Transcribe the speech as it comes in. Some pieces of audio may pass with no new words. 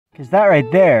Because that right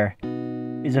there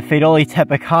is a Pheidole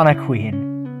tepecana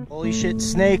queen. Holy shit,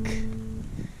 snake.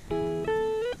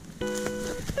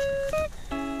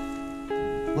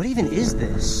 What even is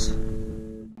this?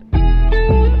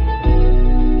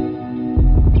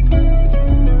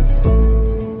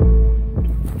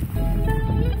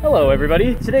 Hello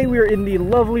everybody, today we are in the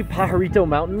lovely Pajarito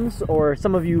Mountains, or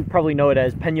some of you probably know it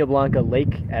as Peña Blanca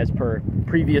Lake, as per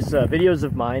previous videos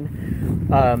of mine.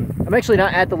 I'm actually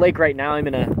not at the lake right now, I'm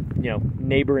in a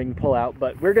neighboring pullout,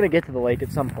 but we're gonna get to the lake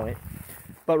at some point.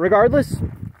 But regardless,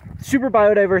 super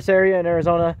biodiverse area in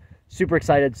Arizona, super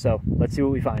excited, so let's see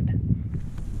what we find.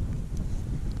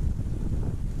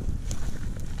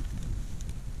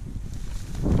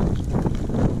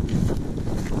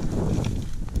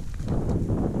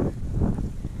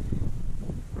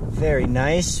 Very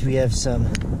nice. We have some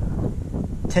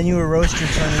tenua roaster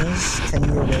turnies,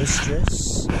 tenua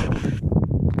rostrus.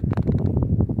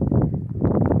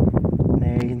 And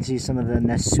there you can see some of the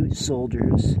Nasut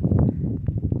soldiers.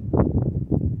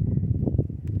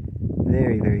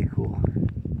 Very, very cool.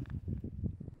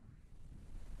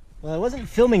 Well, I wasn't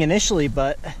filming initially,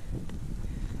 but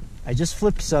I just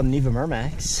flipped some Neva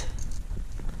Mermax.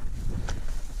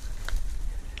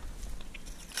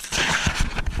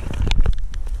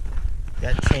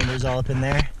 Got chambers all up in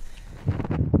there.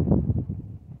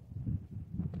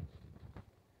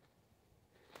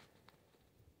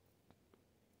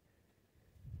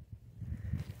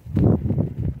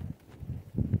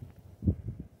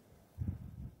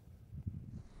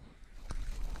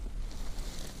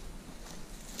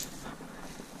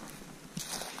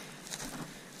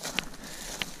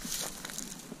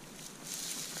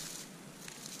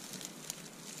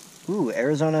 Ooh,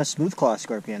 Arizona smooth claw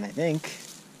scorpion, I think.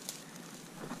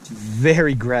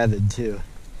 Very gravid too.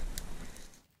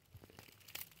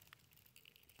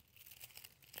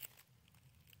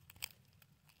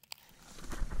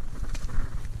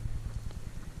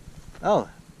 Oh,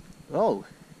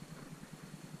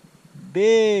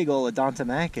 big old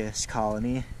Odontomachus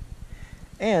colony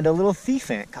and a little thief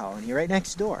ant colony right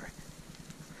next door.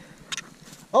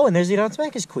 Oh, and there's the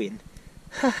Odontomachus queen.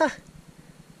 Haha.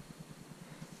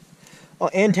 Oh,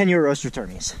 and tenua roaster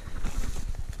turnies.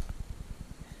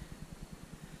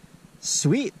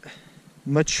 Sweet,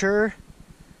 mature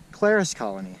Claris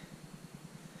colony.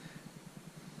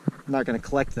 I'm not going to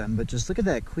collect them, but just look at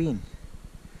that queen.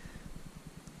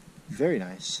 Very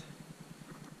nice.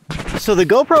 So the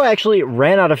GoPro actually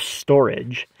ran out of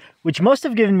storage, which must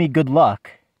have given me good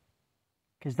luck.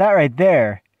 Because that right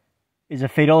there is a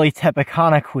Pheidole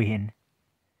tepecana queen.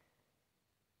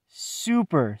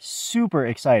 Super, super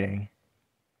exciting.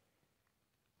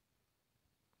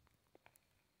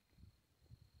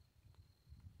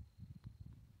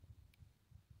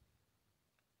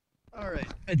 Alright,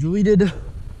 I deleted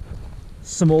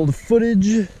some old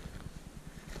footage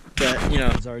that,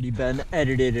 has already been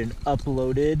edited and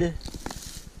uploaded.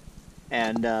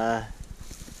 And,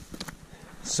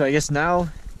 so I guess now,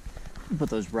 put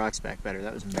those rocks back better,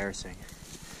 that was embarrassing.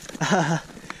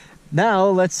 Now,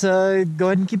 let's go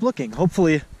ahead and keep looking.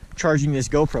 Hopefully, charging this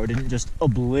GoPro didn't just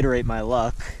obliterate my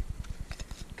luck.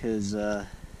 Because,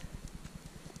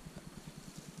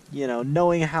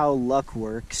 knowing how luck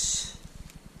works,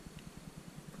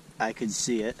 I could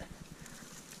see it.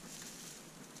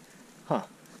 Huh.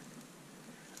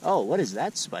 Oh, what is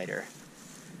that spider?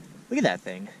 Look at that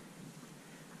thing.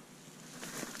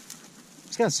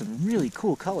 It's got some really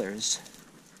cool colors.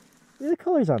 Look at the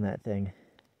colors on that thing.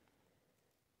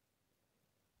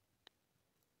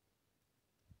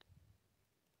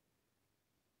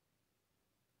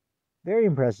 Very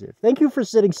impressive. Thank you for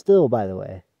sitting still, by the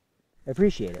way. I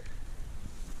appreciate it.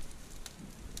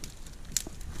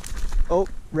 Oh,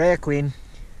 Rhea queen.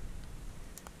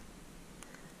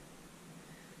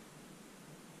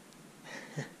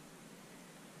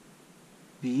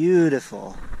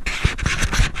 Beautiful.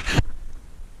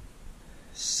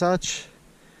 Such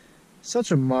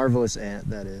a marvelous ant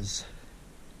that is.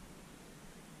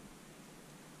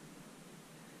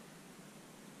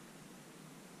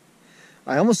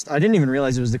 I didn't even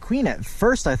realize it was the queen at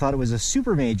first. I thought it was a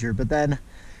super major, but then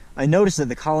I noticed that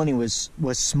the colony was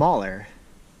smaller.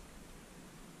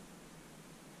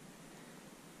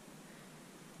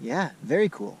 Yeah, very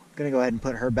cool. Gonna go ahead and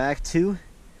put her back too.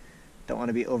 Don't want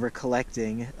to be over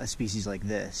collecting a species like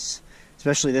this.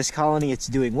 Especially this colony, it's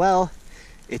doing well.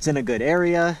 It's in a good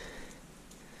area.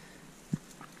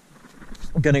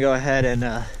 I'm gonna go ahead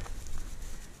and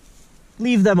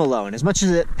leave them alone. As much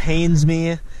as it pains me,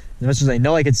 as much as I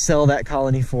know I could sell that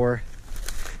colony for,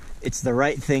 it's the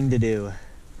right thing to do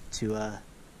to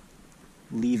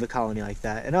leave a colony like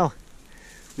that. And oh,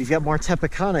 we've got more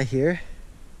tepecana here.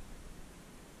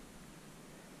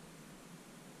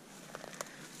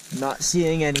 Not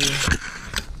seeing any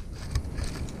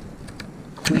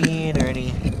queen or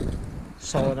any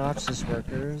Solenopsis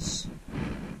workers.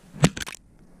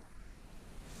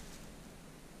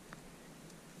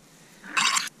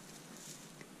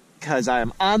 Because I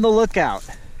am on the lookout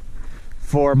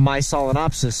for my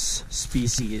Solenopsis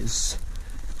species.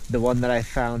 The one that I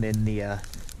found in the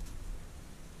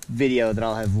video that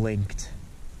I'll have linked,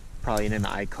 probably in an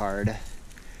iCard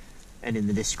and in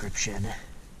the description.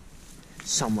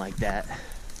 Something like that.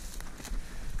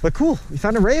 But cool, we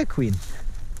found a Rhea queen.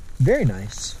 Very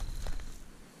nice.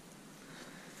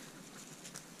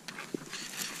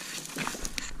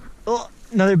 Oh,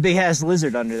 another big ass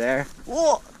lizard under there.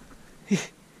 Whoa!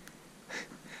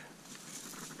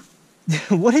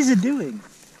 What is it doing?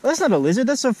 Oh, that's not a lizard,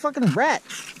 that's a fucking rat.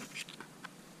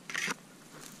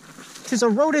 It's a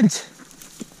rodent.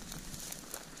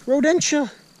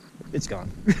 Rodentia. It's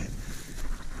gone.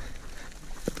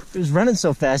 It was running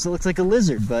so fast it looks like a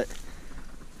lizard, but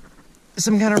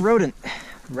some kind of rodent.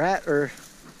 Rat or...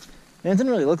 Man, it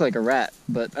didn't really look like a rat,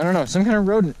 but I don't know, some kind of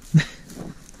rodent.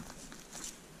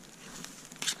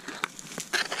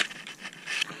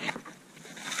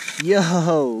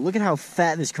 Yo, look at how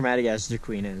fat this chromatic aster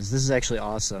queen is. This is actually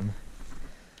awesome.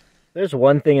 There's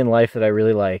one thing in life that I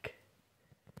really like.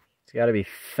 It's gotta be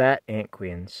fat ant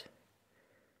queens.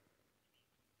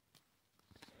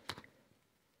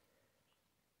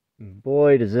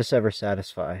 Boy, does this ever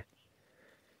satisfy.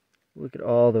 Look at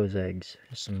all those eggs.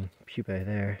 There's some pupae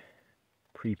there.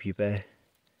 Pre-pupae.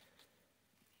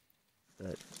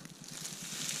 But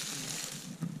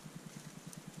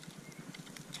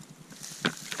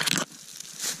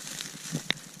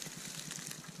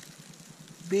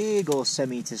big ol'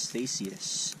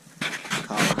 semi-testaceous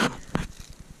colony.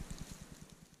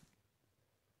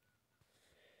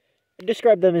 I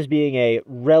describe them as being a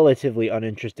relatively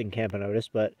uninteresting Camponotus,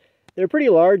 but they're pretty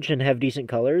large and have decent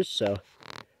colors, so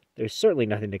there's certainly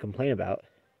nothing to complain about.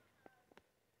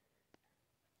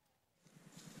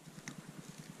 I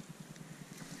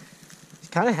was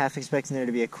kind of half expecting there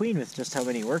to be a queen with just how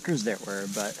many workers there were,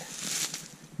 but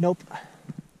nope.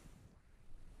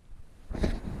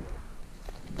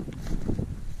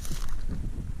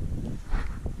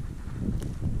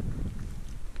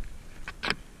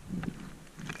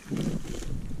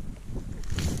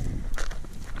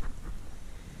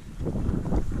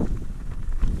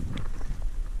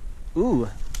 Ooh.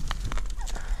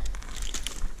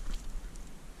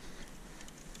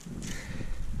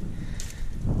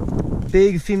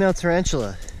 Big female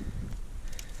tarantula.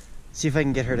 See if I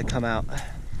can get her to come out.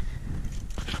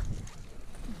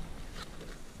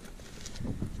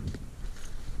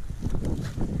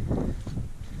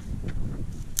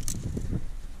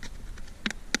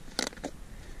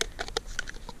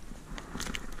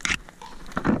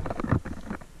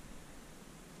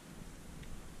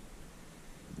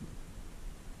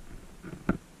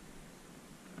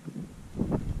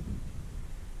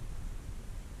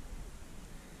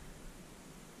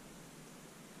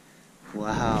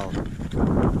 Wow.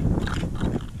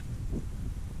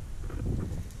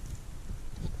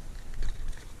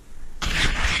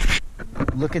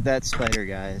 Look at that spider,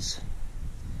 guys.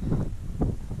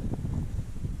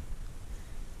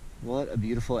 What a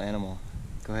beautiful animal.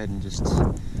 Go ahead and just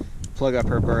plug up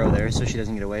her burrow there so she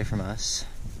doesn't get away from us.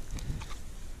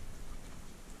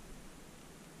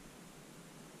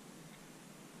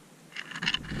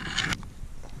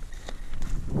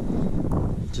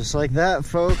 Just like that,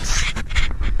 folks.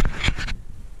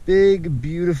 Big,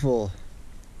 beautiful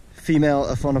female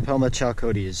Aphonopelma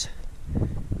chalcodes,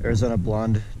 Arizona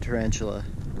blonde tarantula.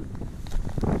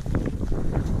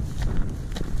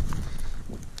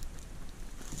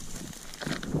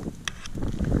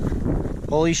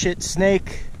 Holy shit,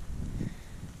 snake!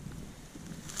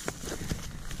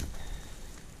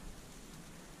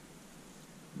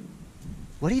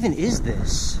 What even is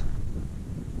this?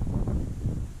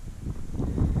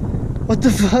 What the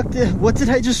fuck? What did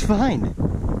I just find?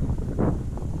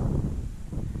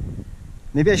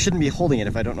 Maybe I shouldn't be holding it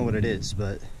if I don't know what it is,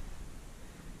 but...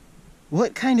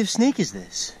 What kind of snake is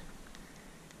this?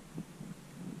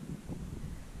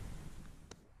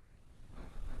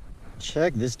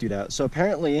 Check this dude out. So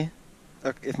apparently,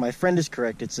 if my friend is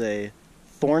correct, it's a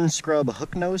thorn scrub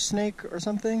hook-nosed snake or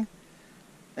something.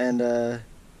 And I'll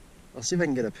see if I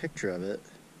can get a picture of it.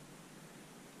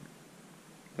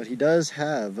 But he does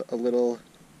have a little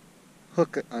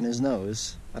hook on his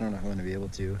nose. I don't know if I'm going to be able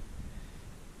to.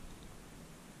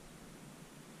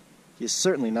 He's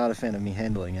certainly not a fan of me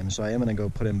handling him, so I am going to go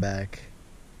put him back.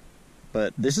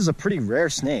 But this is a pretty rare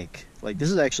snake. Like,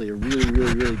 this is actually a really,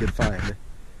 really, really good find.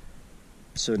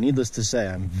 So needless to say,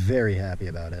 I'm very happy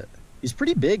about it. He's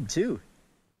pretty big too.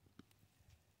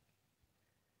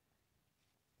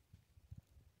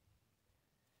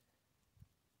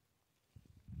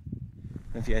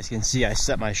 If you guys can see, I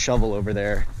set my shovel over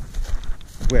there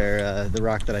where the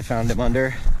rock that I found him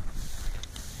under.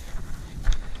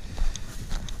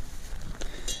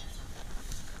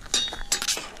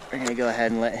 We're gonna go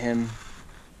ahead and let him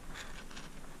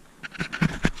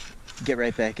get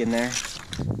right back in there.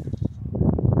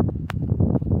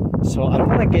 So I don't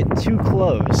want to get too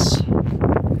close,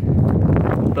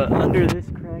 but under this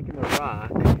crack in the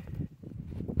rock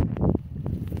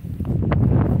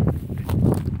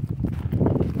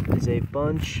is a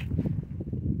bunch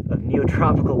of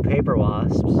neotropical paper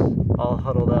wasps all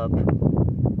huddled up.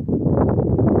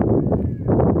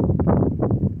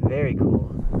 Very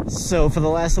cool. So for the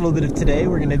last little bit of today,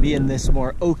 we're going to be in this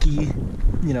more oaky,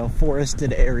 you know,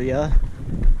 forested area,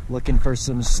 looking for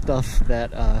some stuff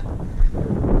that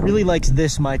really likes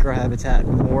this microhabitat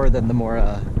more than the more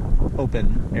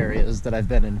open areas that I've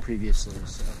been in previously.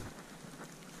 So.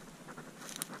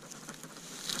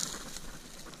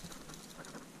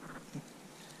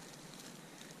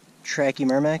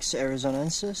 Trachymyrmex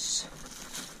arizonensis.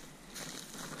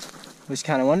 Was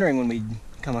kind of wondering when we'd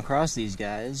come across these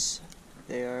guys.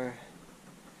 They are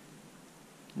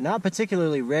not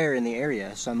particularly rare in the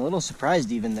area, so I'm a little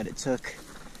surprised even that it took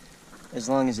as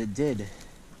long as it did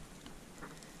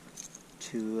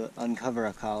to uncover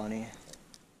a colony.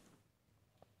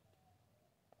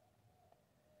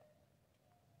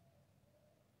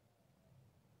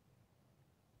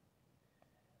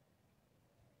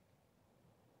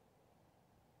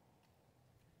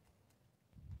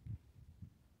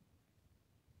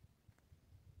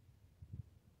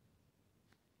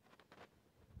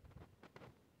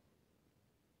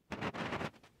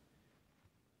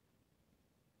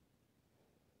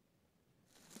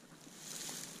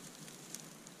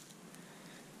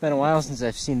 Been a while since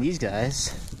I've seen these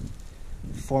guys.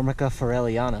 Formica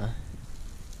forelliana.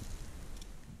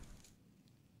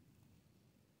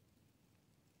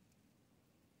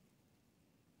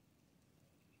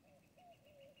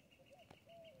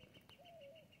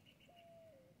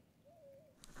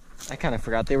 I kind of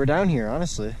forgot they were down here,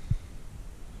 honestly.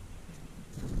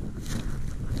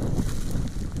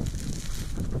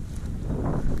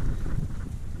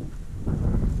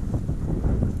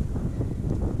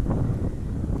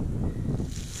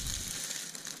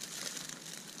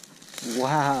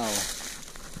 Wow.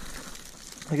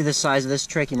 Look at the size of this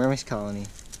Trachymyrmex colony.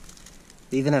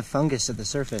 They even have fungus at the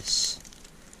surface.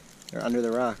 They're under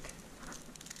the rock.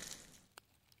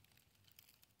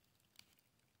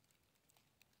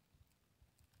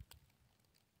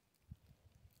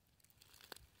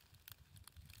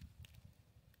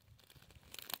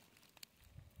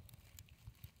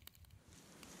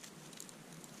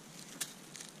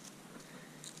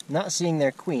 Not seeing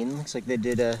their queen. Looks like they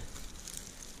did a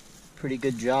pretty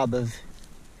good job of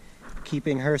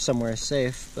keeping her somewhere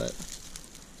safe, but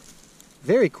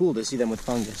very cool to see them with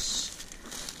fungus,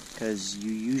 because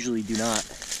you usually do not.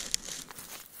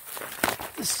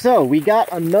 So we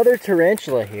got another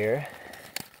tarantula here.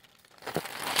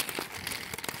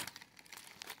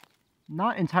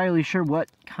 Not entirely sure what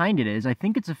kind it is. I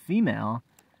think it's a female,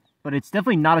 but it's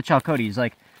definitely not a chalcodes.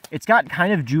 Like, it's got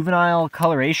kind of juvenile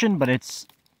coloration, but it's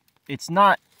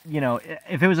not, you know,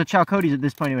 if it was a chalcodes at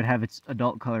this point, it would have its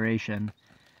adult coloration.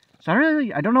 So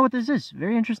I don't know what this is.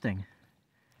 Very interesting.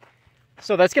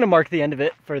 So that's going to mark the end of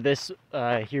it for this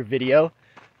here video.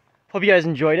 Hope you guys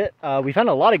enjoyed it. We found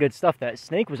a lot of good stuff. That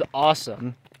snake was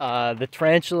awesome. The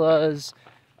tarantulas,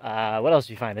 what else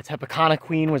did we find? The Tepecana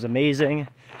queen was amazing.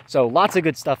 So lots of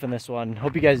good stuff in this one.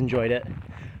 Hope you guys enjoyed it.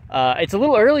 It's a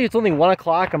little early. It's only 1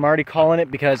 o'clock. I'm already calling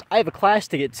it because I have a class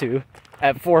to get to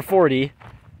at 4:40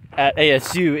 at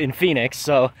ASU in Phoenix.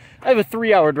 So I have a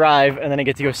 3-hour drive and then I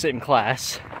get to go sit in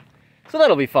class. So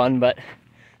that'll be fun, but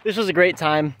this was a great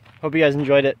time. Hope you guys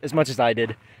enjoyed it as much as I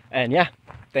did. And yeah,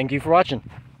 thank you for watching.